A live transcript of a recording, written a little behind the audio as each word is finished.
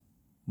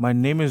My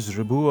name is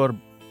Ribhu और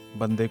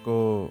बंदे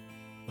को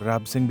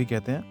रैप सिंह भी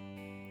कहते हैं।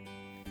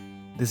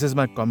 This is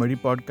my comedy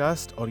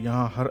podcast और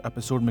यहाँ हर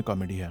एपिसोड में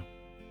कॉमेडी है।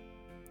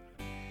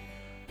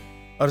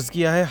 अर्ज़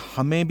किया है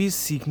हमें भी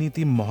सीखनी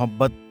थी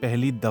मोहब्बत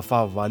पहली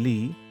दफ़ा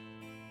वाली,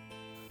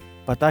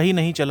 पता ही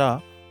नहीं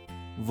चला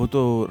वो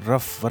तो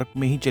रफ वर्क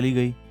में ही चली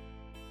गई।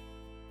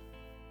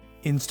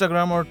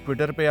 इंस्टाग्राम और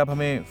ट्विटर पे आप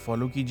हमें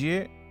फॉलो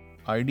कीजिए।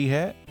 आईडी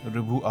है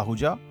Ribhu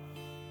Ahuja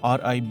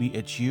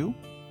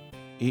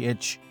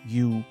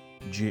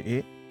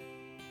RIBHUAHUJA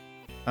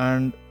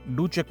and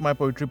do check my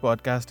poetry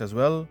podcast as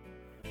well.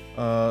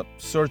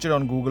 Search it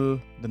on Google.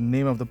 The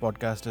name of the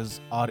podcast is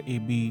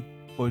RAB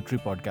Poetry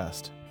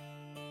Podcast.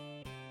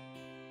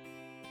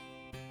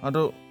 हाँ,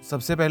 तो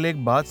सबसे पहले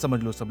एक बात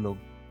समझ लो सब लोग।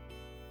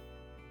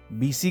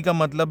 BC का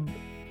मतलब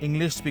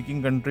इंग्लिश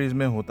स्पीकिंग कंट्रीज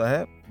में होता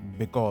है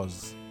बिकॉज,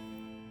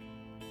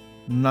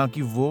 ना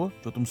कि वो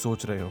जो तुम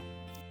सोच रहे हो।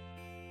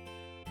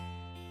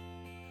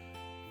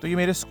 तो ये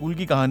मेरे स्कूल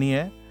की कहानी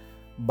है।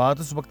 बात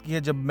उस वक्त की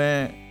है जब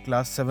मैं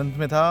क्लास 7th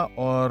में था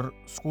और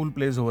स्कूल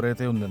प्लेज हो रहे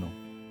थे उन दिनों।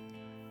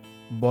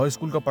 बॉय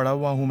स्कूल का पढ़ा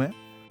हुआ हूँ मैं।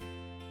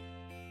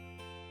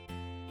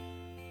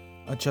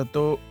 अच्छा,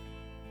 तो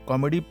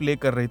कॉमेडी प्ले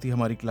कर रही थी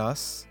हमारी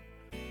क्लास।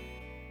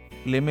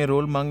 प्ले में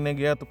रोल मांगने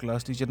गया तो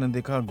क्लास टीचर ने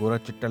देखा गोरा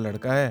चिट्टा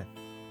लड़का है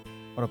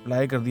और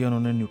अप्लाई कर दिया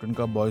उन्होंने न्यूटन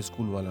का बॉय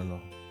स्कूल वाला लॉ।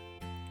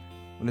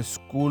 बोले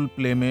स्कूल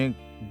प्ले में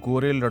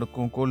गोरे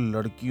लड़कों को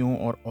लड़कियों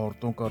और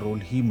औरतों का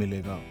रोल ही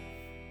मिलेगा,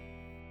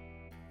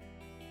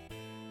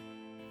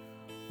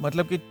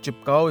 मतलब कि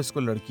चिपकाओ इसको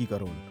लड़की का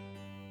रोल।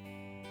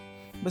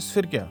 बस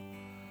फिर क्या,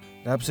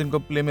 रैप सिंह को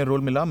प्ले में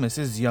रोल मिला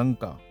मिसेस यंग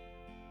का।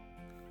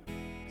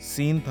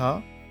 सीन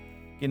था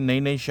कि नई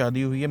नई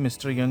शादी हुई है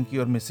मिस्टर यंग की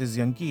और मिसेस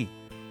यंग की,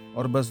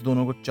 और बस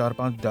दोनों को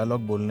 4-5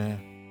 डायलॉग बोलने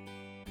हैं।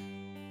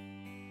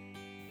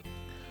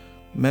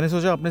 मैंने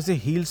सोचा अपने से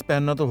हील्स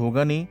पहनना तो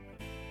होगा नहीं।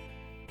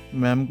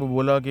 मैम को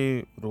बोला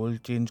कि रोल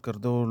चेंज कर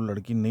दो,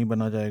 लड़की नहीं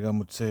बना जाएगा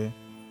मुझसे।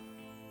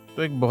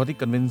 तो एक बहुत ही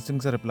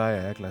कन्विंसिंग सा रिप्लाई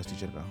आया क्लास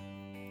टीचर का।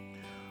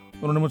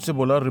 उन्होंने मुझसे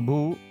बोला,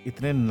 रिभू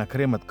इतने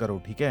नखरे मत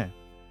करो, ठीक है।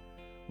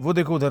 वो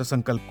देखो उधर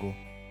संकल्प को,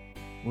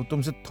 वो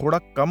तुमसे थोड़ा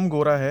कम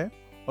गोरा है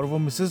और वो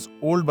मिसेस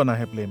ओल्ड बना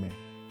है प्ले में।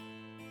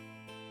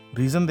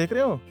 रीजन देख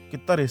रहे हो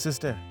कितना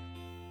रेसिस्ट है।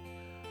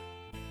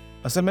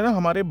 असल में ना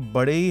हमारे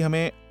बड़े ही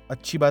हमें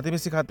अच्छी बातें भी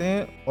सिखाते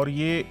हैं और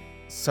ये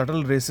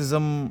सटल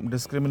रेसिज्म,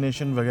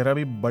 डिस्क्रिमिनेशन वगैरह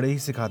भी बड़े ही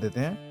सिखा देते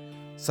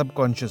हैं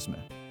सबकॉन्शियस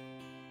में।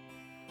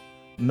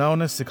 ना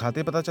उन्हें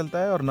सिखाते पता चलता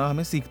है और ना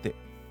हमें सीखते,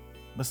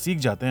 बस सीख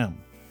जाते हैं हम।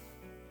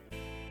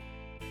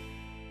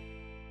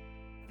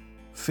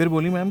 फिर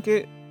बोली मैम कि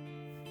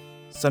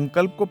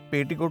संकल्प को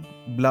पेटीकोट,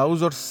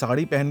 ब्लाउज और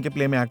साड़ी पहन के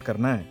प्ले में एक्ट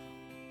करना है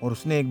और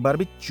उसने एक बार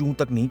भी चूं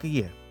तक नहीं कही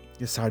है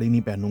कि साड़ी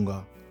नहीं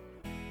पहनूंगा।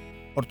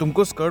 और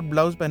तुमको स्कर्ट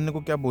ब्लाउज पहनने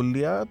को क्या बोल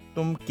दिया,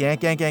 तुम क्या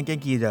क्या क्या क्या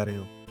किए जा रहे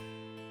हो।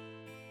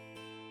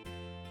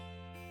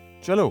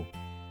 चलो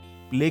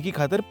प्ले की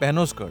खातिर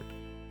पहनो स्कर्ट।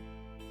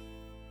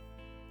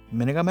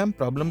 मैंने कहा मैम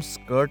प्रॉब्लम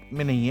स्कर्ट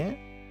में नहीं है,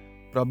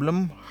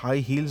 प्रॉब्लम हाई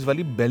हील्स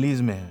वाली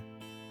बेलीज में है।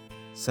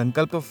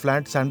 संकल्प तो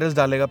फ्लैट सैंडल्स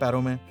डालेगा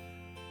पैरों में,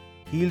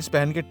 हील्स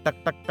पहन के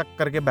टक टक टक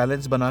करके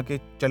बैलेंस बना के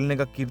चलने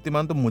का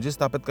कीर्तिमान तो मुझे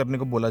स्थापित करने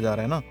को बोला जा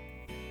रहा है ना।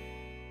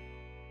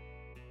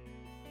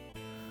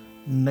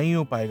 नहीं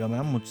हो पाएगा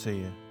मैम मुझसे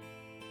ये।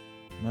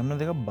 मैम ने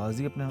देखा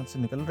बाजी अपने हाथ से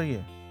निकल रही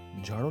है,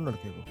 झाड़ो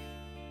लड़के को।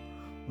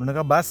 उन्होंने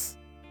कहा बस,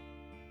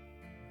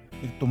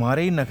 एक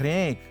तुम्हारे ही नखरे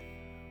हैं, एक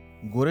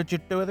गोरे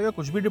चिट्टे हुए थे,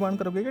 कुछ भी डिमांड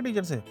करोगे क्या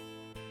टीचर से।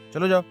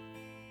 चलो जाओ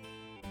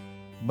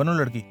बनो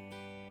लड़की।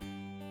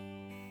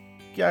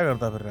 क्या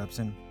करता फिर रैप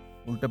सिंह,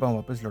 उल्टे पांव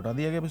वापस लौटा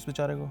दिया गया उस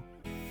बेचारे को।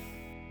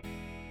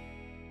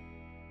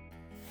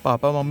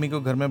 पापा मम्मी को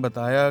घर में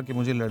बताया कि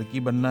मुझे लड़की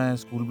बनना है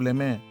स्कूल प्ले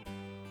में,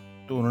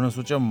 तो उन्होंने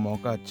सोचा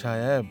मौका अच्छा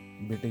आया है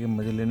बेटे के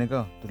मजे लेने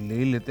का, तो ले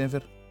ही लेते हैं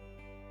फिर,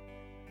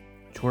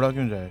 छोड़ा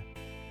क्यों जाए।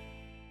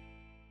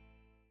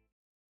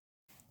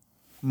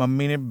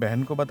 मम्मी ने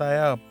बहन को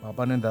बताया,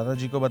 पापा ने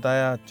दादाजी को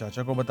बताया,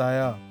 चाचा को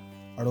बताया,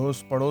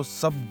 अड़ोस पड़ोस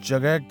सब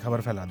जगह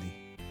खबर फैला दी।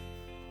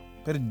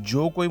 फिर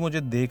जो कोई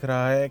मुझे देख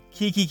रहा है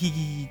खी खी खी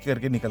खी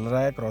करके निकल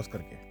रहा है क्रॉस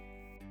करके।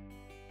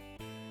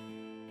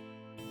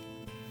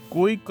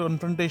 कोई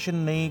कॉन्फ्रंटेशन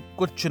नहीं,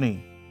 कुछ नहीं।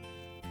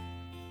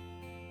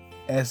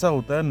 ऐसा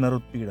होता है नर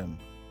उत्पीड़न।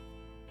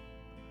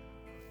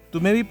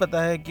 तुम्हें भी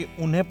पता है कि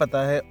उन्हें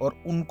पता है और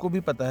उनको भी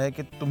पता है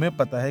कि तुम्हें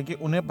पता है कि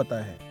उन्हें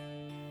पता है।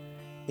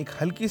 एक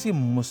हल्की सी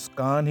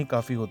मुस्कान ही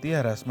काफी होती है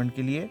हरासमेंट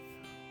के लिए,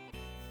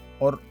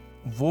 और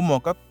वो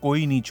मौका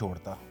कोई नहीं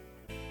छोड़ता।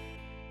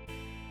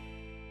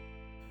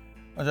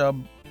 अच्छा,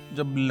 अब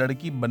जब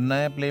लड़की बनना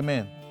है प्ले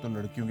में तो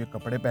लड़कियों के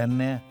कपड़े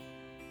पहनने हैं,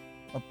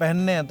 और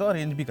पहनने हैं तो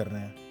अरेंज भी करने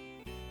हैं।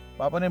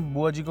 पापा ने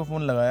बुआ जी को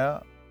फोन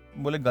लगाया,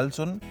 बोले गल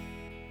सुन,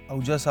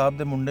 आहूजा साहब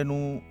दे मुंडे नू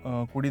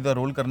कुड़ी दा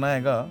रोल करना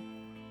हैगा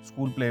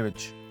स्कूल प्ले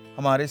विच,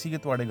 हमारे सी के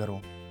तुहाडे घरों।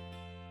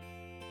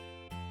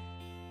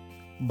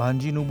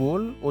 भांजी नू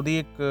बोल ओदी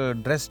एक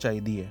ड्रेस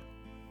चाहिदी है।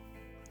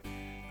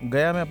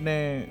 गया मैं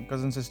अपने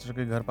कजन सिस्टर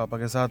के घर पापा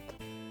के साथ,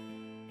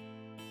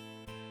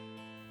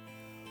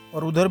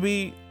 और उधर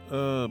भी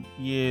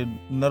ये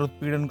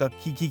नरोत्पीड़न का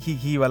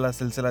खी वाला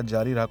सिलसिला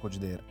जारी रहा कुछ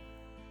देर।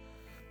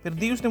 फिर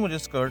दी उसने मुझे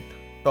स्कर्ट,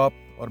 टॉप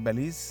और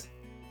बेलीज।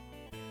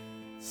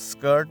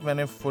 स्कर्ट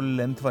मैंने फुल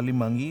लेंथ वाली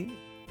मांगी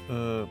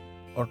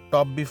और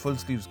टॉप भी फुल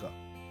स्लीव्स का।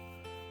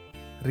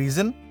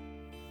 रीजन,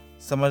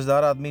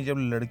 समझदार आदमी जब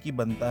लड़की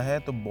बनता है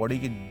तो बॉडी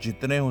के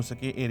जितने हो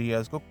सके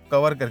एरियाज को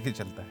कवर करके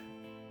चलता है।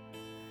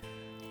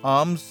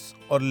 आर्म्स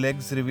और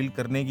लेग्स रिवील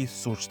करने की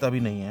सोचता भी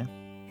नहीं है।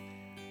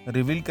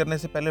 रिवील करने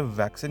से पहले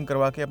वैक्सीन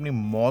करवा के अपनी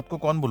मौत को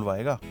कौन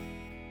बुलवाएगा?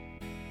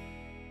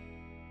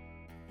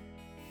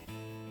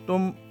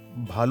 तुम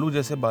भालू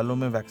जैसे बालों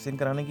में वैक्सीन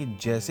कराने की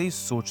जैसे ही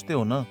सोचते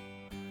हो ना,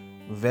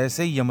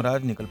 वैसे ही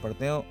यमराज निकल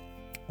पड़ते हैं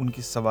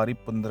उनकी सवारी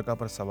पुंदरका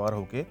पर सवार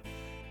होके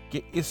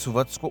कि इस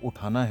वत्स को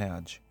उठाना है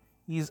आज।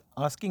 He is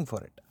asking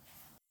for it.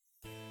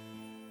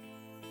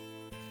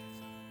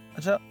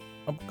 अच्छा,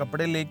 अब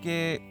कपड़े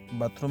लेके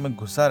बाथरूम में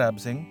घुसा रैब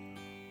सिंह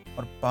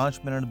और 5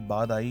 मिनट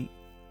बाद आई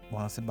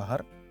वहां से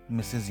बाहर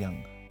मिसेस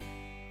यंग,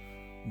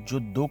 जो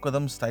 2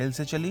 कदम स्टाइल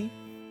से चली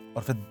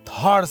और फिर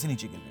धाड़ से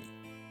नीचे गिर गई।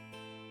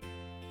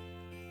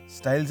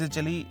 स्टाइल से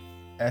चली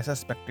ऐसा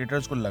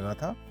स्पेक्टेटर्स को लगा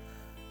था,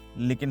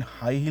 लेकिन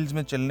हाई हील्स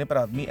में चलने पर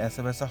आदमी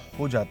ऐसा वैसा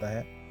हो जाता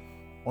है।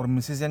 और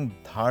मिसेस यंग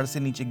धाड़ से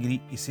नीचे गिरी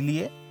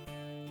इसलिए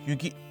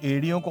क्योंकि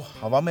एड़ियों को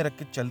हवा में रख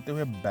के चलते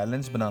हुए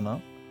बैलेंस बनाना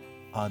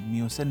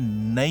आदमियों से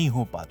नहीं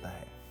हो पाता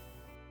है।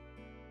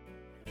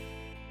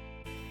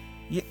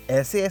 ये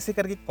ऐसे ऐसे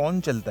करके कौन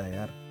चलता है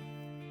यार?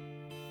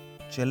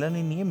 चलन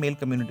ही नहीं है मेल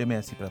कम्युनिटी में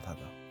ऐसी प्रथा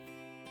का।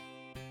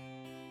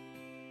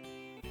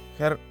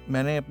 खैर,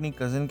 मैंने अपनी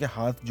कजिन के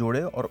हाथ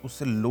जोड़े और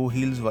उससे लो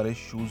हील्स वाले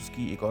शूज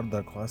की एक और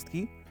दरख्वास्त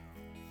की।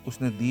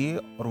 उसने दिए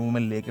और वो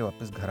मैं लेके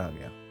वापस घर आ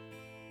गया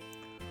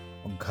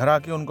और घर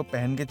आके उनको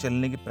पहन के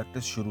चलने की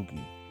प्रैक्टिस शुरू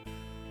की।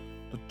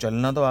 तो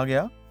चलना तो आ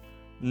गया,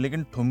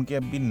 लेकिन ठुमके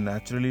अब भी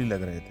नेचुरली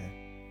लग रहे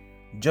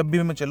थे। जब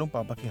भी मैं चलूं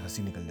पापा की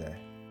हंसी निकल जाए।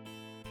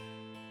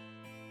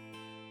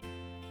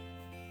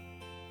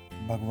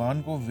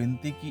 भगवान को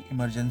विनती की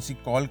इमरजेंसी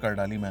कॉल कर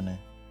डाली मैंने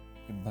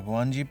कि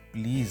भगवान जी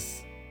प्लीज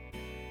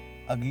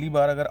अगली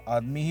बार अगर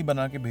आदमी ही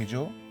बना के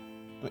भेजो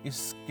तो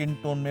इस स्किन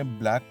टोन में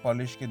ब्लैक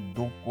पॉलिश के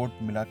 2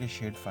 कोट मिला के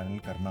शेड फाइनल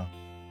करना।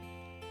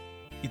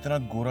 इतना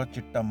गोरा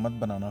चिट्टा मत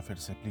बनाना फिर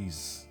से प्लीज।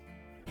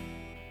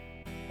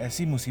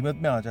 ऐसी मुसीबत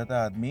में आ जाता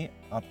है आदमी,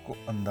 आपको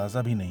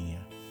अंदाजा भी नहीं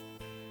है।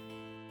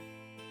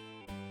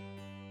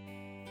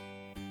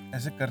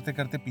 ऐसे करते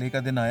करते प्ले का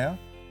दिन आया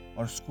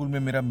और स्कूल में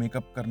मेरा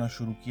मेकअप करना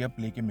शुरू किया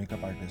प्ले के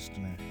मेकअप आर्टिस्ट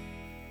ने।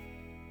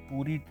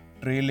 पूरी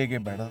ट्रे लेके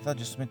बैठा था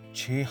जिसमें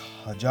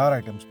 6000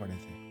 आइटम्स पड़े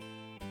थे।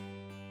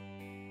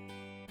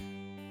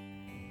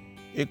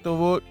 एक तो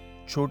वो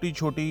छोटी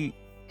छोटी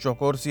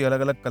चौकोर सी अलग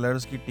अलग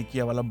कलर्स की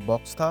टिकिया वाला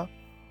बॉक्स था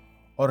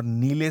और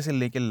नीले से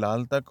लेके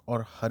लाल तक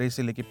और हरे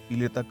से लेके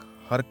पीले तक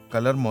हर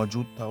कलर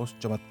मौजूद था उस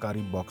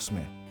चमत्कारी बॉक्स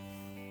में।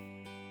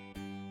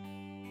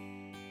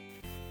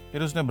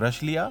 फिर उसने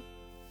ब्रश लिया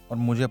और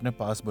मुझे अपने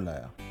पास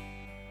बुलाया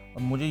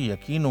और मुझे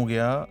यकीन हो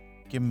गया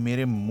कि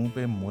मेरे मुंह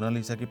पे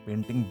मोनालिसा की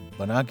पेंटिंग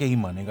बना के ही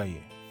मानेगा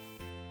ये।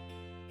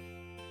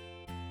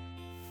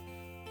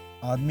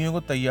 आदमियों को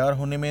तैयार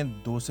होने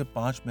में 2 से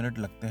 5 मिनट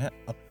लगते हैं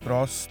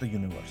अक्रॉस द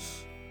यूनिवर्स।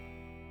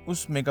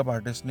 उस मेकअप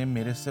आर्टिस्ट ने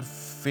मेरे सिर्फ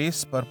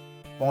फेस पर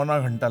पौना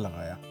घंटा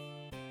लगाया।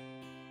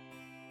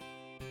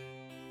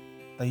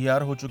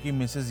 तैयार हो चुकी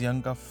मिसेस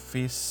यंग का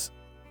फेस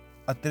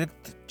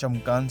अतिरिक्त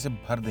चमकान से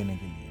भर देने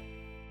के लिए।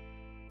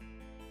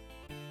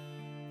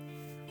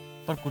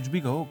 पर कुछ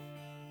भी कहो,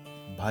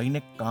 भाई ने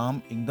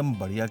काम एकदम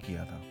बढ़िया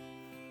किया था।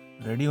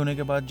 रेडी होने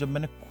के बाद जब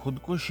मैंने खुद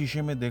को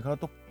शीशे में देखा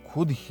तो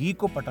खुद ही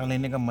को पटा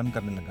लेने का मन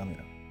करने लगा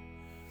मेरा।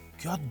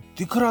 क्या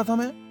दिख रहा था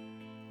मैं?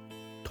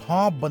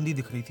 ठाप बंदी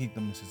दिख रही थी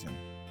एकदम मिसेस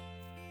यंग।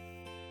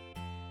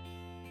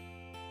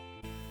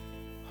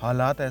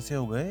 हालात ऐसे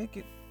हो गए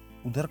कि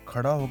उधर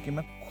खड़ा होके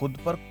मैं खुद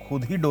पर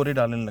खुद ही डोरे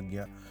डालने लग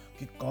गया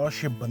कि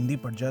काश ये बंदी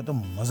पड़ जाए तो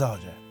मजा आ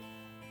जाए।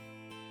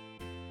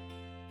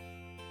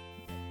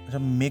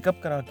 जब मेकअप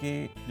करा के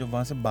जब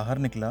वहां से बाहर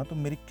निकला तो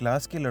मेरी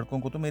क्लास के लड़कों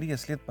को तो मेरी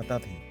असलियत पता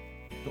थी,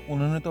 तो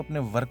उन्होंने तो अपने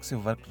वर्क से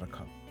वर्क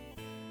रखा,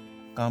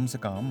 काम से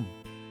काम।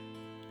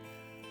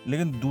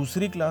 लेकिन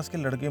दूसरी क्लास के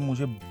लड़के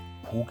मुझे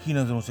भूखी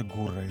नजरों से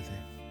घूर रहे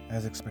थे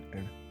एज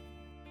एक्सपेक्टेड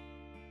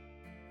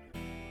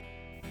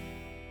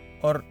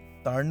और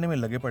ताड़ने में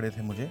लगे पड़े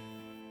थे मुझे।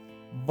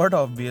 But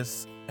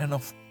obvious and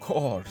of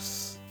course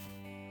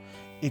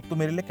एक तो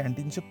मेरे लिए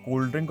कैंटीन से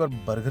कोल्ड ड्रिंक और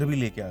बर्गर भी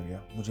लेके आ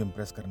गया मुझे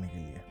इंप्रेस करने के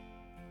लिए।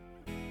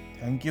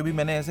 थैंक यू भी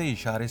मैंने ऐसे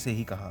इशारे से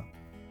ही कहा।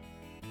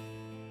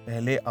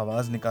 पहले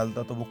आवाज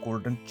निकालता तो वो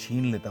कोल्ड ड्रिंक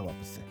छीन लेता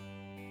वापस से।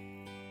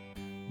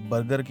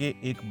 बर्गर के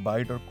एक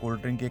बाइट और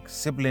कोल्ड ड्रिंक के एक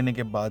सिप लेने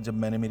के बाद जब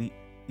मैंने मेरी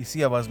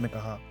इसी आवाज में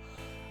कहा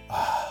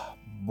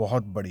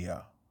बहुत बढ़िया,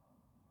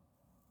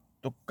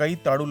 तो कई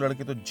ताड़ू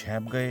लड़के तो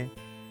झेप गए,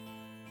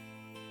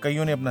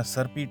 कईयों ने अपना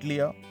सर पीट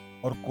लिया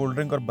और कोल्ड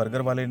ड्रिंक और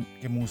बर्गर वाले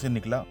के मुंह से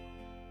निकला,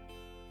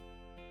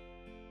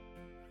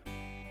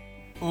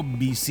 ओ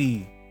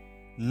बीसी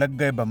लग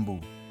गए बंबू।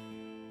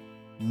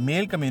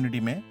 मेल कम्युनिटी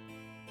में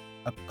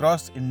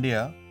अक्रॉस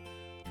इंडिया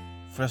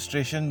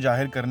फ्रस्ट्रेशन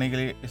जाहिर करने के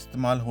लिए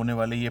इस्तेमाल होने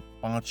वाले ये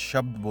 5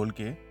 शब्द बोल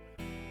के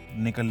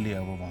निकल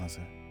लिया वो वहां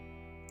से।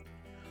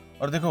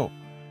 और देखो,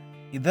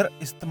 इधर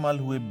इस्तेमाल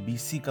हुए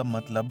बीसी का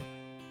मतलब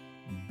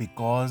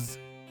बिकॉज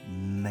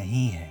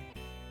नहीं है।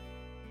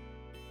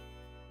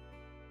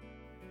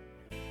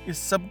 इस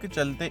सब के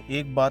चलते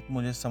एक बात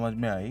मुझे समझ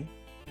में आई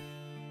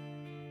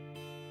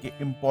कि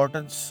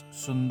इम्पोर्टेंस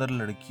सुंदर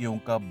लड़कियों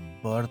का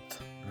बर्थ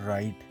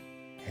राइट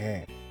है।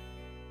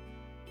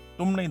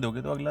 तुम नहीं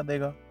दोगे तो अगला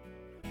देगा।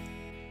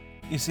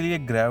 इसलिए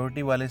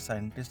ग्रेविटी वाले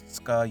साइंटिस्ट्स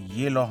का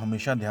ये लॉ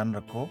हमेशा ध्यान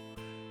रखो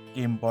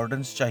कि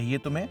इम्पोर्टेंस चाहिए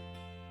तुम्हें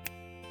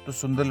तो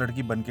सुंदर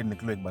लड़की बन के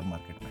निकलो एक बार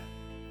मार्केट में।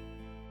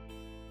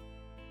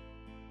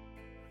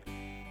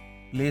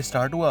 प्ले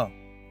स्टार्ट हुआ,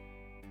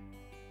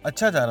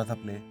 अच्छा जा रहा था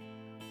प्ले,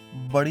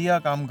 बढ़िया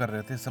काम कर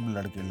रहे थे सब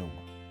लड़के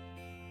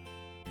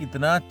लोग।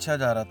 इतना अच्छा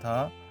जा रहा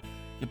था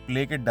कि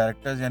प्ले के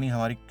डायरेक्टर्स यानी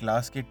हमारी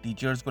क्लास के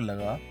टीचर्स को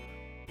लगा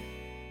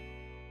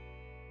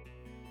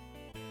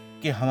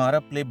कि हमारा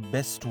प्ले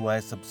बेस्ट हुआ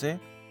है सबसे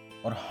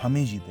और हम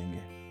ही जीतेंगे।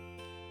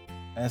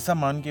 ऐसा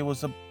मान के वो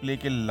सब प्ले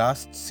के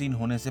लास्ट सीन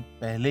होने से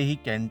पहले ही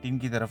कैंटीन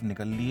की तरफ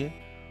निकल लिए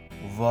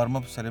वार्म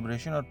अप,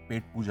 सेलिब्रेशन और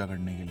पेट पूजा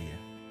करने के लिए।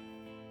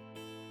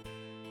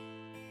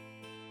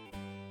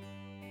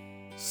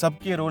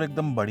 सबके रोल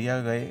एकदम बढ़िया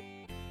गए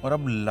और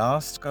अब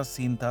लास्ट का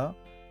सीन था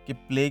कि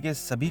प्ले के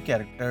सभी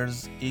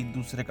कैरेक्टर्स एक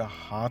दूसरे का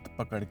हाथ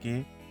पकड़ के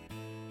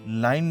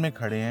लाइन में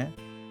खड़े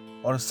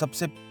हैं और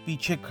सबसे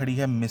पीछे खड़ी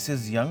है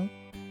मिसेस यंग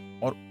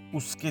और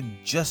उसके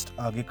जस्ट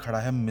आगे खड़ा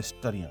है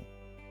मिस्टर यंग।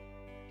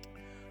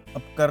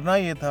 अब करना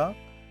यह था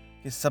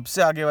कि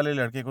सबसे आगे वाले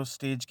लड़के को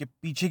स्टेज के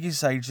पीछे की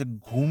साइड से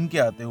घूम के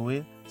आते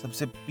हुए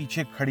सबसे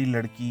पीछे खड़ी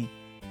लड़की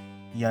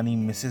यानी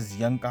मिसेस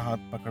यंग का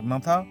हाथ पकड़ना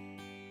था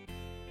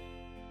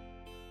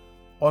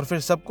और फिर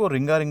सबको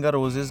रिंगा रिंगा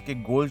रोजेस के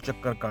गोल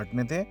चक्कर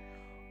काटने थे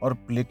और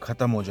प्ले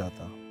खत्म हो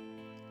जाता।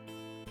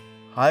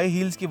 हाई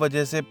हील्स की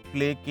वजह से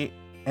प्ले के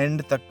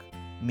एंड तक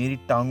मेरी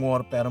टांगों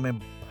और पैरों में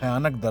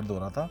भयानक दर्द हो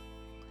रहा था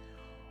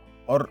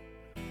और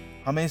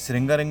हमें इस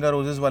रिंगा रिंगा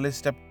रोजेस वाले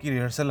स्टेप की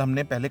रिहर्सल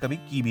हमने पहले कभी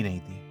की भी नहीं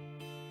थी।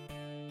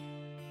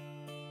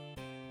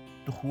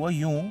 तो हुआ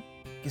यूं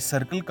कि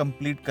सर्कल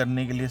कंप्लीट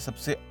करने के लिए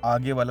सबसे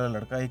आगे वाला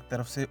लड़का एक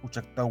तरफ से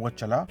उचकता हुआ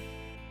चला।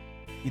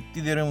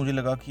 इतनी देर में मुझे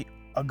लगा कि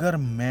अगर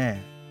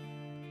मैं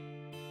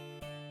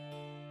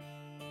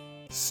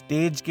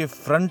स्टेज के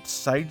फ्रंट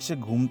साइड से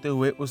घूमते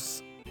हुए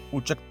उस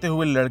उचकते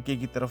हुए लड़के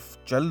की तरफ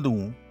चल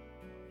दूं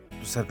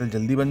तो सर्कल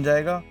जल्दी बन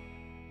जाएगा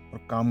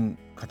और काम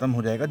खत्म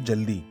हो जाएगा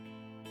जल्दी।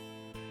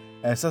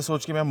 ऐसा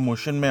सोच के मैं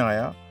मोशन में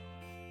आया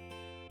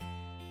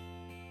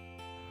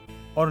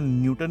और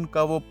न्यूटन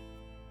का वो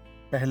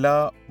पहला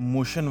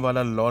मोशन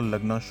वाला लॉ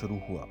लगना शुरू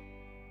हुआ।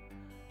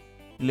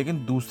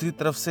 लेकिन दूसरी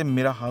तरफ से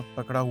मेरा हाथ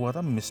पकड़ा हुआ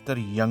था मिस्टर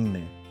यंग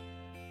ने।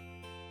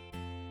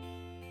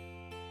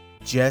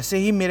 जैसे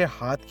ही मेरे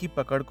हाथ की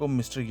पकड़ को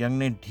मिस्टर यंग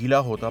ने ढीला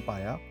होता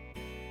पाया,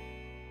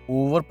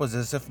 ओवर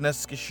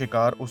पॉसेसिवनेस के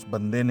शिकार उस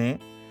बंदे ने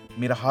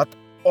मेरा हाथ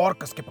और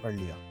कस के पकड़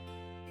लिया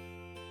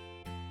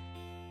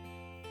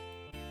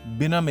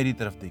बिना मेरी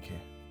तरफ देखे।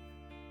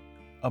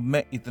 अब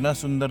मैं इतना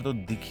सुंदर तो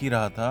दिख ही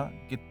रहा था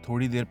कि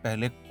थोड़ी देर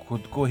पहले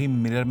खुद को ही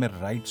मिरर में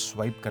राइट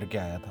स्वाइप करके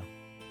आया था।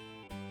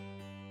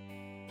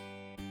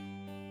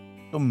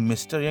 तो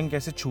मिस्टर यंग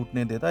कैसे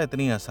छूटने देता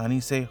इतनी आसानी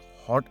से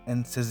हॉट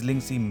एंड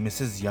सिजलिंग सी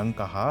मिसेस यंग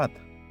का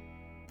हाथ।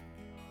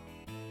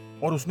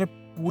 और उसने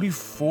पूरी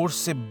फोर्स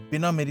से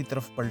बिना मेरी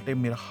तरफ पलटे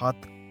मेरा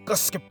हाथ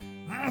कस के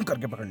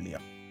करके पकड़ लिया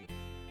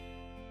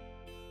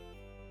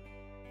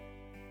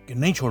कि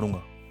नहीं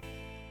छोड़ूंगा।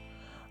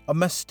 अब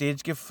मैं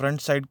स्टेज के फ्रंट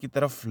साइड की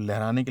तरफ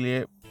लहराने के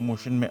लिए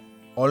मोशन में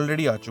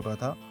ऑलरेडी आ चुका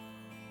था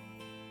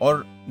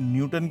और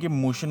न्यूटन के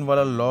मोशन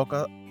वाला लॉ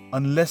का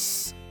unless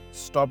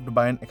stopped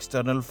by an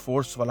external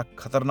force वाला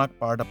खतरनाक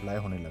पार्ट अप्लाई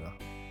होने लगा।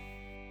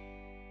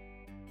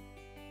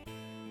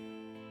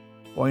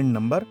 पॉइंट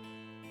नंबर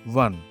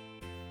 1,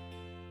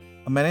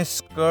 मैंने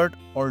स्कर्ट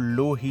और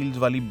लो हील्स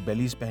वाली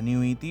बेलीज पहनी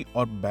हुई थी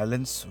और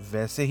बैलेंस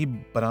वैसे ही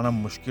बनाना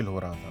मुश्किल हो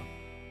रहा था।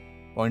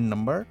 Point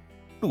number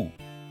 2,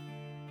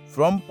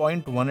 from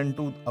point 1 and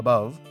 2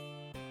 above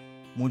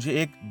मुझे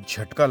एक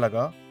झटका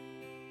लगा।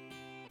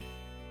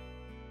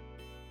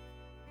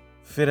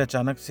 फिर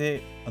अचानक से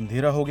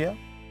अंधेरा हो गया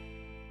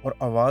और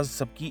आवाज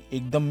सबकी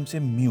एकदम से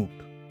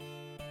म्यूट।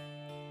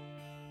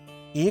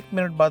 1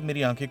 मिनट बाद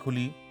मेरी आंखें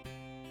खुली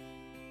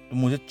तो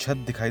मुझे छत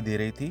दिखाई दे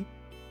रही थी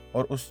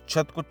और उस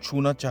छत को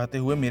छूना चाहते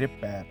हुए मेरे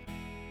पैर।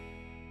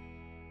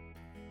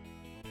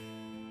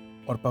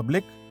 और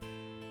पब्लिक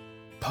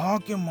था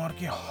के मार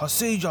के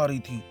हंसे ही जा रही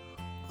थी,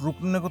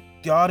 रुकने को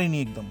तैयार ही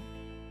नहीं एकदम।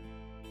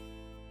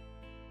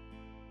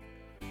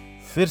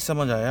 फिर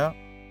समझ आया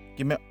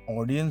कि मैं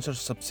ऑडियंस और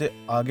सबसे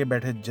आगे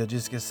बैठे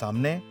जजेस के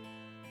सामने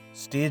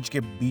स्टेज के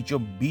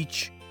बीचों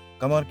बीच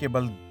कमर के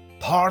बल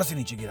धाड़ से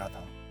नीचे गिरा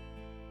था।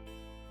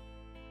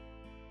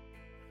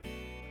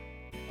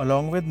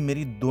 अलॉन्ग विद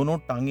मेरी दोनों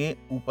टांगे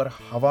ऊपर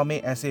हवा में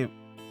ऐसे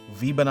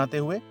वी बनाते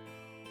हुए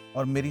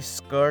और मेरी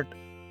स्कर्ट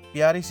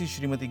प्यारी सी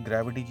श्रीमती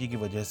ग्रेविटी जी की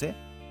वजह से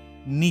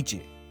नीचे।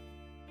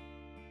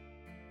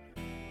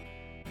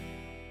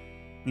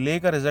 प्ले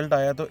का रिजल्ट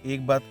आया तो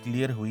एक बात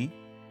क्लियर हुई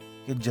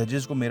कि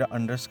जजेस को मेरा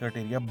अंडरस्कर्ट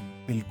एरिया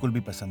बिल्कुल भी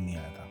पसंद नहीं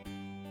आया था।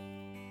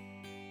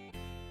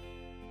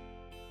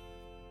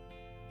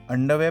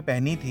 अंडरवेयर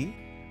पहनी थी,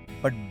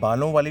 बट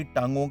बालों वाली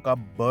टांगों का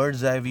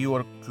बर्ड्स आई व्यू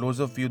और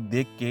क्लोजअप व्यू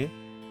देख के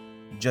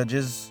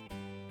जजेस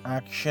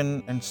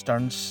एक्शन एंड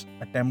स्टंट्स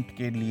अटेम्प्ट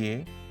के लिए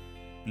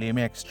प्ले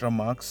में एक्स्ट्रा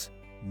मार्क्स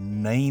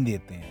नहीं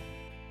देते हैं।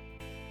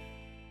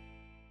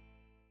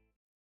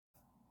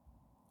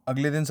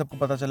 अगले दिन सबको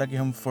पता चला कि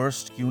हम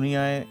फर्स्ट क्यों नहीं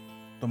आए,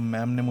 तो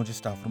मैम ने मुझे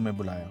स्टाफ रूम में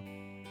बुलाया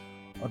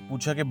और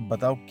पूछा कि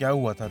बताओ क्या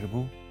हुआ था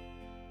रिभू।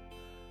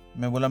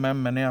 मैं बोला मैम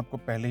मैंने आपको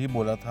पहले ही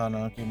बोला था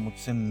ना कि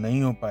मुझसे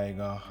नहीं हो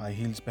पाएगा, हाई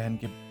हील्स पहन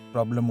के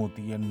प्रॉब्लम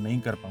होती है, नहीं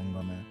कर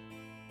पाऊंगा मैं।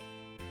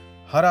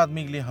 हर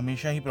आदमी के लिए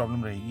हमेशा ही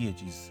प्रॉब्लम रहेगी ये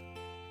चीज।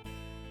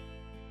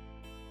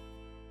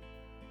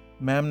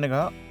 मैम ने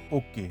कहा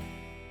ओके,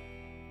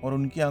 और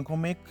उनकी आंखों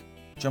में एक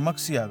चमक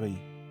सी आ गई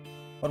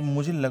और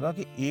मुझे लगा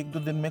कि एक दो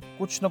दिन में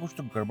कुछ ना कुछ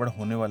तो गड़बड़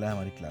होने वाला है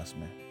हमारी क्लास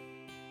में,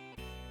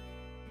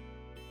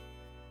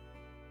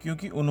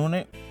 क्योंकि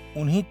उन्होंने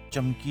उन्हीं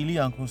चमकीली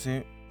आंखों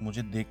से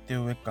मुझे देखते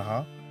हुए कहा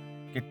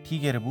कि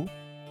ठीक है रिबू,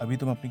 अभी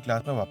तुम अपनी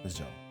क्लास में वापस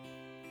जाओ।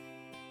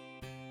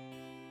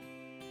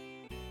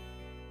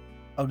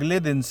 अगले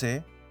दिन से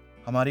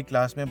हमारी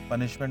क्लास में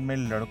पनिशमेंट में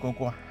लड़कों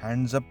को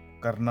हैंड्स अप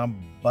करना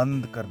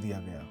बंद कर दिया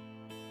गया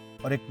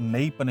और एक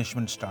नई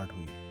पनिशमेंट स्टार्ट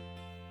हुई।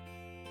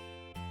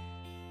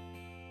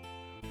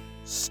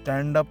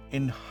 Stand up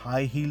in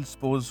high heels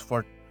pose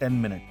for 10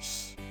 minutes.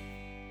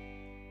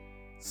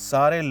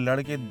 सारे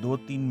लड़के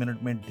 2-3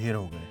 मिनट में ढेर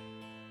हो गए,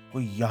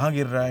 कोई यहां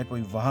गिर रहा है,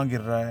 कोई वहां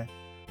गिर रहा है,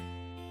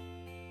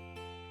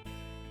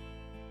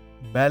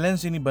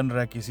 बैलेंस ही नहीं बन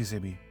रहा है किसी से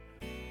भी।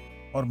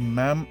 और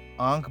मैम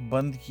आंख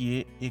बंद किए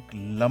एक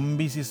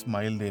लंबी सी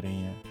स्माइल दे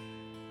रही हैं,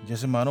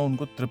 जैसे मानो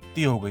उनको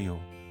तृप्ति हो गई हो।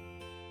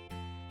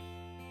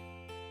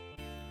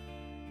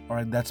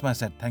 Alright, that's my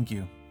set. Thank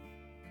you.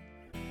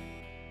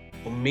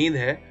 उम्मीद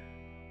है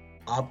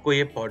आपको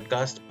ये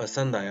पॉडकास्ट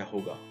पसंद आया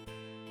होगा।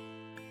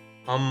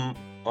 हम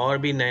और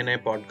भी नए नए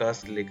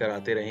पॉडकास्ट लेकर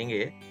आते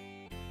रहेंगे।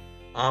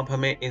 आप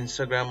हमें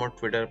इंस्टाग्राम और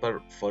ट्विटर पर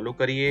फॉलो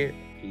करिए,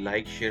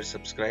 लाइक शेयर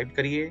सब्सक्राइब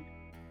करिए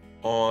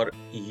और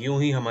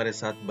यूं ही हमारे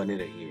साथ बने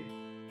रहिए।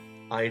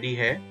 आईडी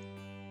है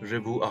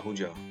Ribhu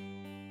Ahuja,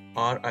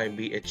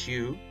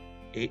 RIBHUAHUJA।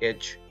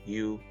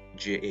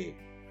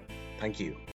 Thank you.